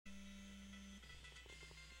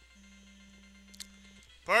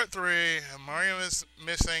Part 3. Mario is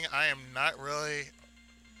missing. I am not really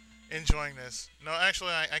enjoying this. No,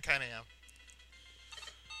 actually, I kind of am.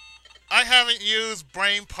 I haven't used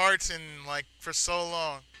brain parts in, like, for so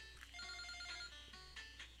long.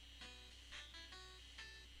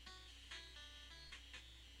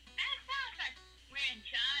 That sounds like we're in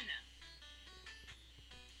China.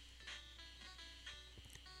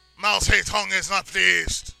 Mouse Hey Tongue is not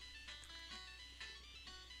pleased.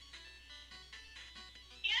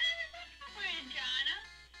 Yeah, that looks like we're in China.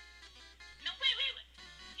 No, wait.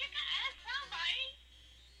 You can ask somebody.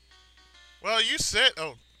 Well, you said...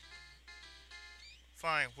 Oh.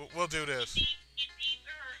 Fine, we'll do this. It's either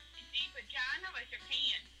China or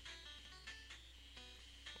Japan.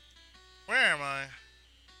 Where am I?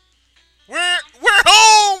 We're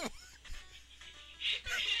home!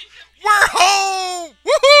 We're home!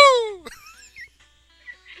 Woohoo!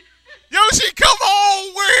 Yoshi, come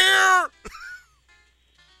home! We're here!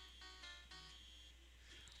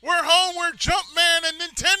 We're home where Jumpman and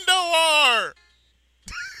Nintendo are!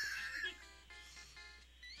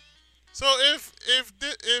 So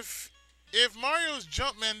if Mario's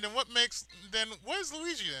Jumpman, then what is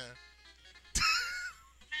Luigi then?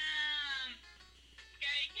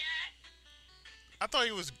 Scary cat. I thought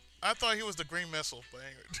he was the green missile, but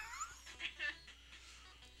anyway.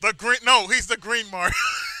 He's the green Mario.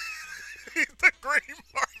 He's the green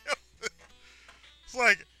Mario. It's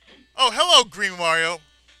like, oh, hello, green Mario.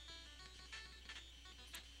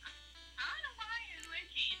 I don't know why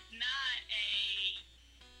Luigi is not a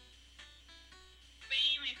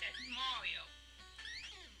famous as Mario.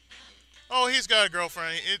 Oh, he's got a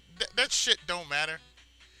girlfriend. That shit don't matter.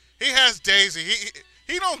 He has Daisy.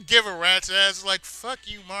 He don't give a rat's ass. Like, fuck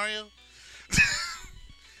you, Mario.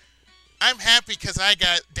 I'm happy because I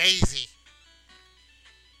got Daisy.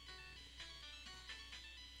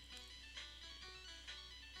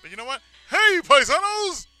 But you know what? Hey,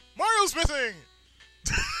 paisanos! Mario's missing!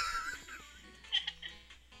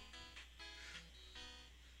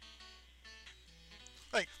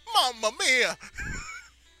 Like, Mamma Mia!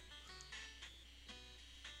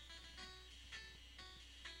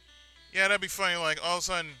 Yeah, that'd be funny. Like, all of a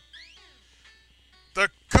sudden, the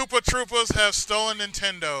Koopa Troopas have stolen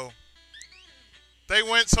Nintendo. They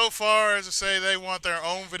went so far as to say they want their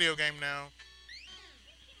own video game now.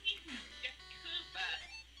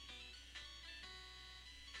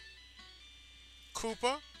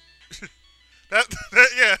 Koopa?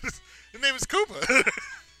 Yeah, his name is Koopa.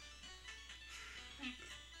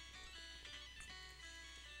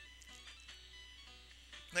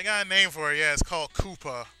 They got a name for it. Yeah, it's called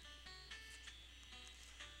Koopa.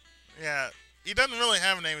 Yeah, he doesn't really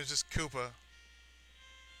have a name. It's just Koopa. Oh, I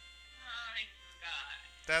forgot.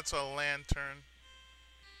 That's a lantern,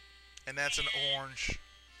 and that's an orange. Is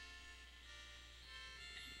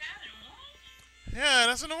that an orange? Yeah,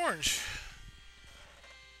 that's an orange.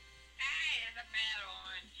 Hey, it's a bad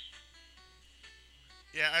orange.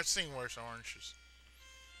 Yeah, I've seen worse oranges.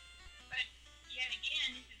 But yet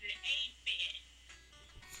again, this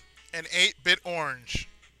is an 8-bit. An 8-bit orange.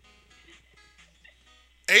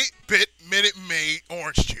 8-bit Minute Maid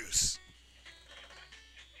orange juice.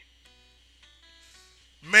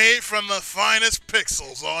 Made from the finest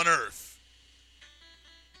pixels on Earth.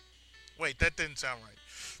 Wait, that didn't sound right.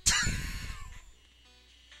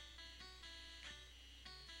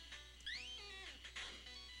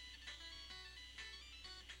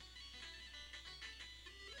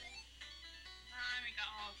 We got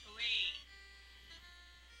all 3.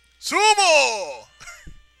 Sumo!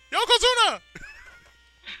 Yokozuna!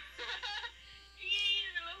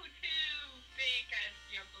 He's a little too big as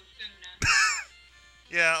Yokozuna.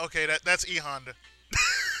 Yeah, okay, that's E Honda.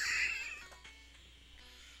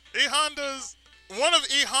 E Honda's one of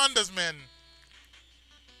E Honda's men.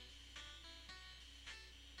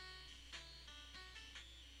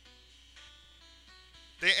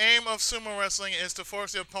 The aim of sumo wrestling is to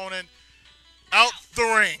force the opponent out the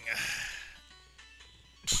ring.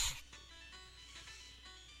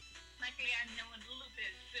 Luckily, I know a little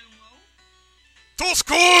bit of sumo.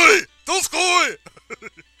 Toskoi! Toskoi!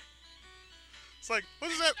 It's like,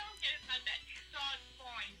 what is that? Don't get about that soft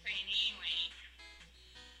sparring thing anyway.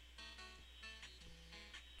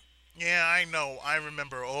 Yeah, I know. I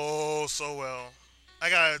remember oh so well. I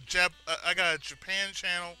got a Japan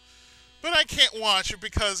channel, but I can't watch it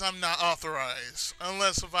because I'm not authorized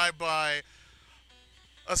unless if I buy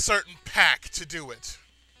a certain pack to do it.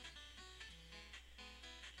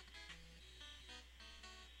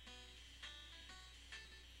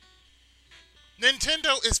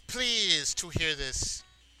 Nintendo is pleased to hear this.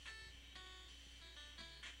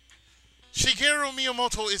 Shigeru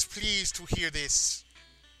Miyamoto is pleased to hear this.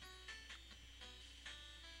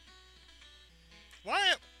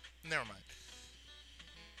 Why? Never mind.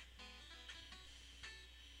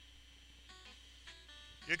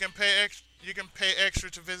 You can pay extra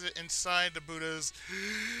to visit inside the Buddha's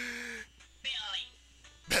Billy.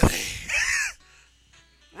 belly.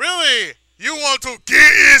 Really? You want to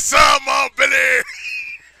get inside my belly?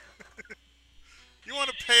 You want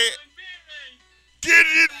to pay? Get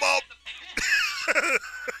it in my.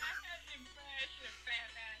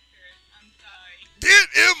 Get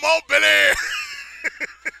in my belly.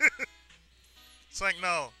 It's like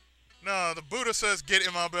no. The Buddha says get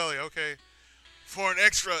in my belly. Okay. For an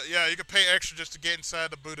extra, yeah, you can pay extra just to get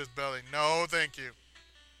inside the Buddha's belly. No, thank you.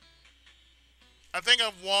 I think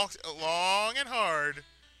I've walked long and hard,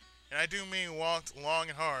 and I do mean walked long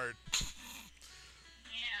and hard.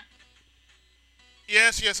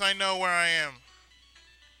 Yeah. Yes, I know where I am.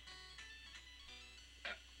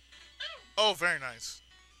 Oh, very nice.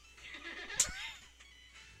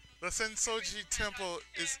 The Sensoji Temple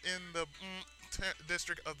is in the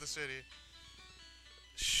district of the city.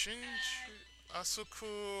 Shinjuku,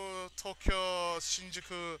 Asuku, Tokyo,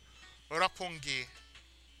 Shinjuku, Roppongi.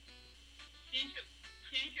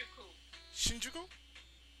 Shinjuku. Shinjuku?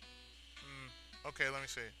 Okay, let me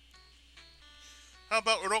see. How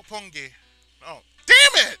about Roppongi? Oh,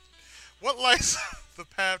 damn it! What lights the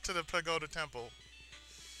path to the Pagoda Temple?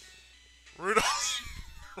 Rudolph's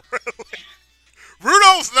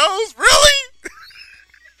Rudolph's nose? Really?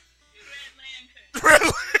 Red Lantern.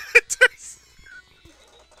 Red lanterns.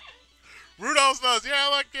 Rudolph's nose.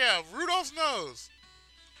 Yeah, Rudolph's nose.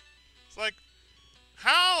 It's like,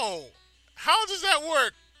 how? How does that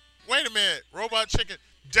work? Wait a minute. Robot chicken.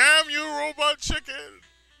 Damn you, robot chicken.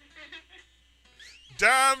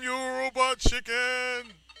 Damn you, robot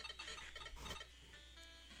chicken.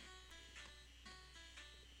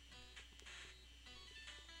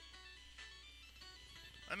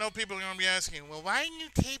 I know people are going to be asking, well, why didn't you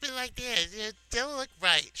tape it like this? It don't look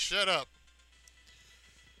right. Shut up.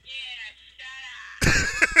 Yeah,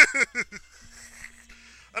 shut up.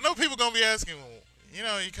 I know people are going to be asking,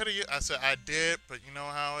 well, you could have. I said, I did, but you know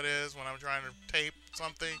how it is when I'm trying to tape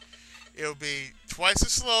something. It would be twice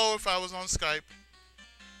as slow if I was on Skype. Let's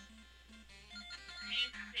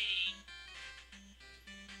see.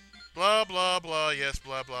 Blah, blah, blah. Yes,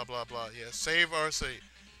 blah, blah, blah, blah. Yes, save our city.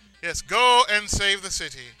 Yes, go and save the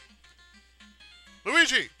city.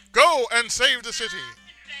 Luigi, go and save the city.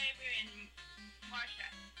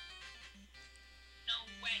 No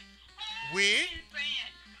way. Oh, We?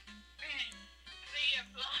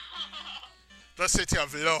 The city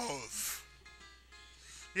of love.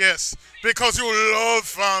 Yes, because you love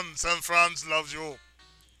France and France loves you.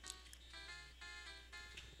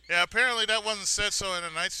 Yeah, apparently that wasn't said so in a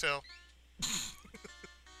Night's Tale.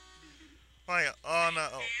 Oh no.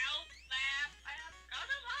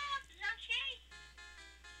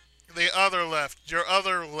 The other left. Your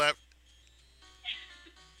other left.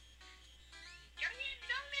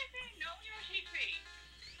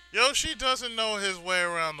 Yoshi doesn't know his way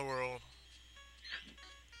around the world.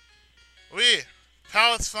 Oui,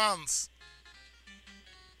 Palace fans.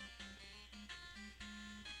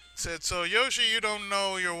 Said, so Yoshi, you don't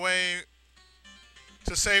know your way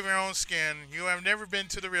to save your own skin. You have never been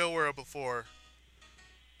to the real world before.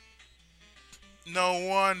 No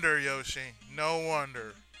wonder, Yoshi. No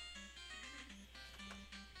wonder.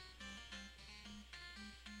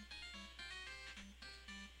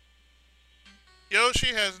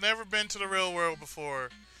 Yoshi has never been to the real world before.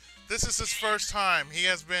 This is his first time. He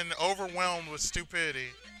has been overwhelmed with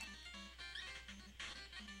stupidity.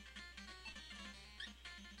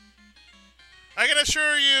 I can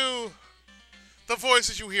assure you, the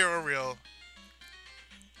voices you hear are real.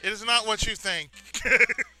 It is not what you think.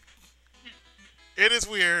 It is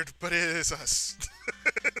weird, but it is us.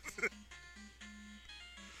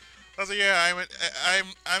 I was like, yeah,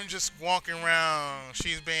 I'm just walking around.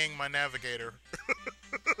 She's being my navigator.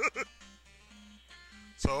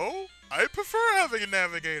 So, I prefer having a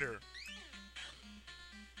navigator.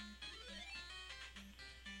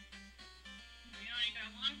 We only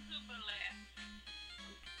got one Koopa left.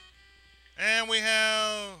 And we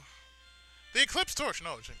have the Eclipse Torch.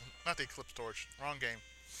 No, not the Eclipse Torch. Wrong game.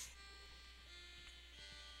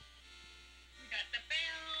 We got the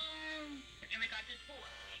bell, and we got the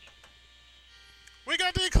torch. We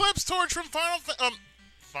got the Eclipse Torch from Final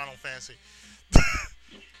Fantasy.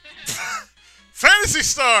 Fantasy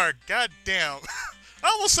Star! God damn. I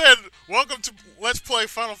almost said, welcome to Let's Play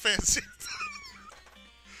Final Fantasy.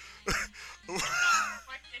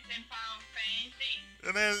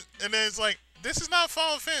 And then it's like, this is not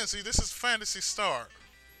Final Fantasy, this is Fantasy Star.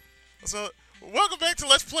 So, welcome back to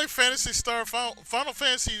Let's Play Fantasy Star, Final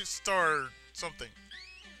Fantasy Star something.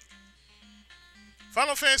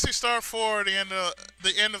 Final Fantasy Star 4, the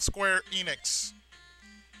end of Square Enix.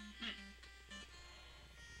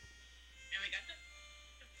 And we got the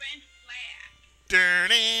French flag.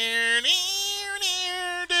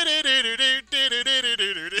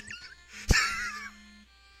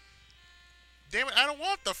 Damn it, I don't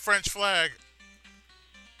want the French flag.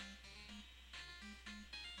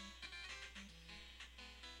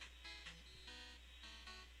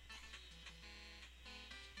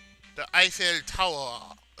 The Eiffel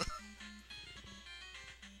Tower.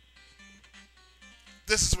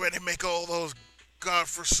 This is where they make all those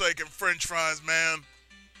godforsaken French fries, man.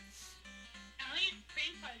 Now these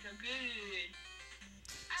French fries are good.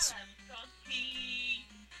 I love salty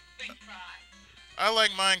French fries. I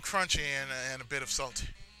like mine crunchy and a bit of salty.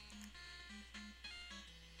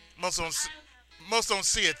 Most don't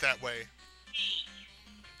see it that way.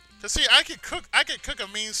 Cause see, I could cook a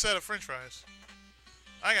mean set of French fries.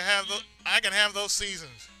 I can have those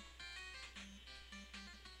seasons.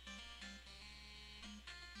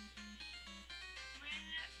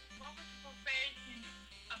 What was the profession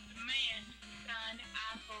of the man who designed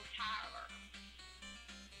Eiffel Tower?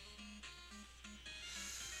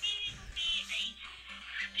 He would be a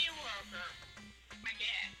steel worker, I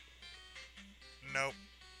guess. Nope,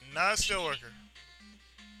 not a steelworker.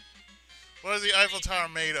 What is the Eiffel Tower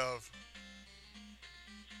made of?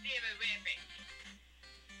 Steel ribbon.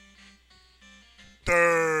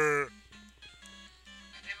 Durr.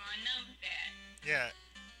 Everyone knows that. Yeah.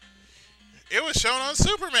 It was shown on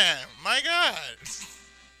Superman. My God.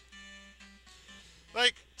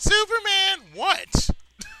 Like, Superman, what?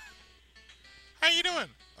 How you doing?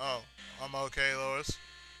 Oh, I'm okay, Lois.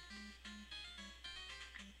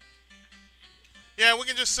 Yeah, we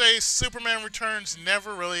can just say Superman Returns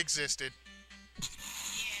never really existed. Yeah.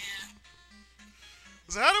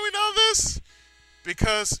 So how do we know this?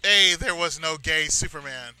 Because A, there was no gay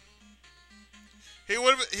Superman. He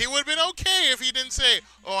would have been okay if he didn't say,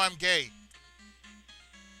 "Oh, I'm gay."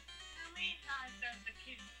 How many times does the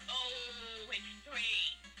kid... Oh, it's 3.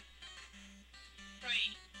 3.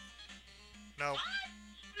 No. What?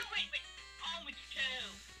 No, wait. Oh, it's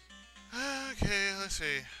 2. Okay, let's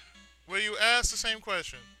see. Will you ask the same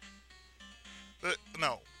question?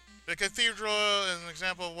 No. The cathedral is an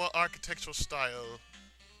example of what architectural style?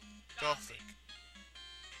 Gothic.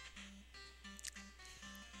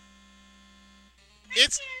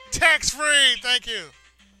 It's tax-free! Thank you!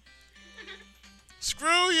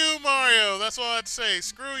 Screw you, Mario! That's all I have to say.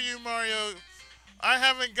 Screw you, Mario. I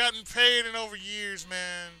haven't gotten paid in over years,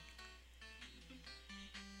 man.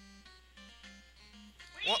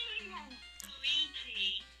 We need more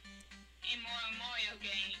Luigi in more Mario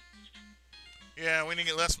games. Yeah, we need to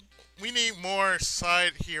get less. We need more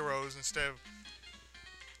side heroes instead of.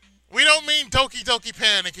 We don't mean Doki Doki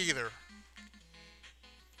Panic either.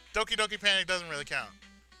 Doki Doki Panic doesn't really count.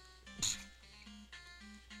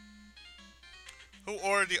 Who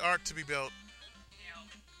ordered the Ark to be built? No.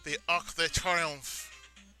 The Arc de Triomphe.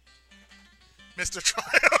 Mr.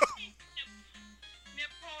 Triumph.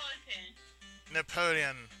 Neapolitan.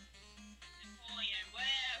 Napoleon. Napoleon,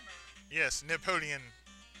 whatever. Yes, Napoleon.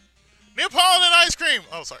 Neapolitan ice cream!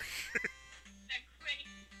 Oh, sorry. The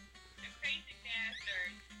crazy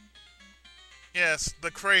bastard. Yes,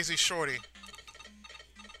 the crazy shorty.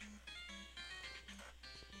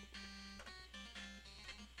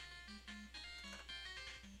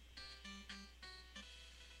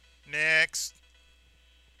 Next.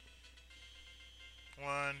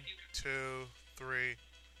 1, 2, 3.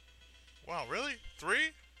 Wow, really? 3?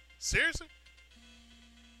 Seriously?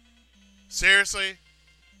 Seriously?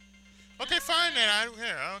 Okay, fine then. I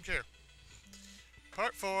don't care.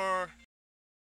 Part 4.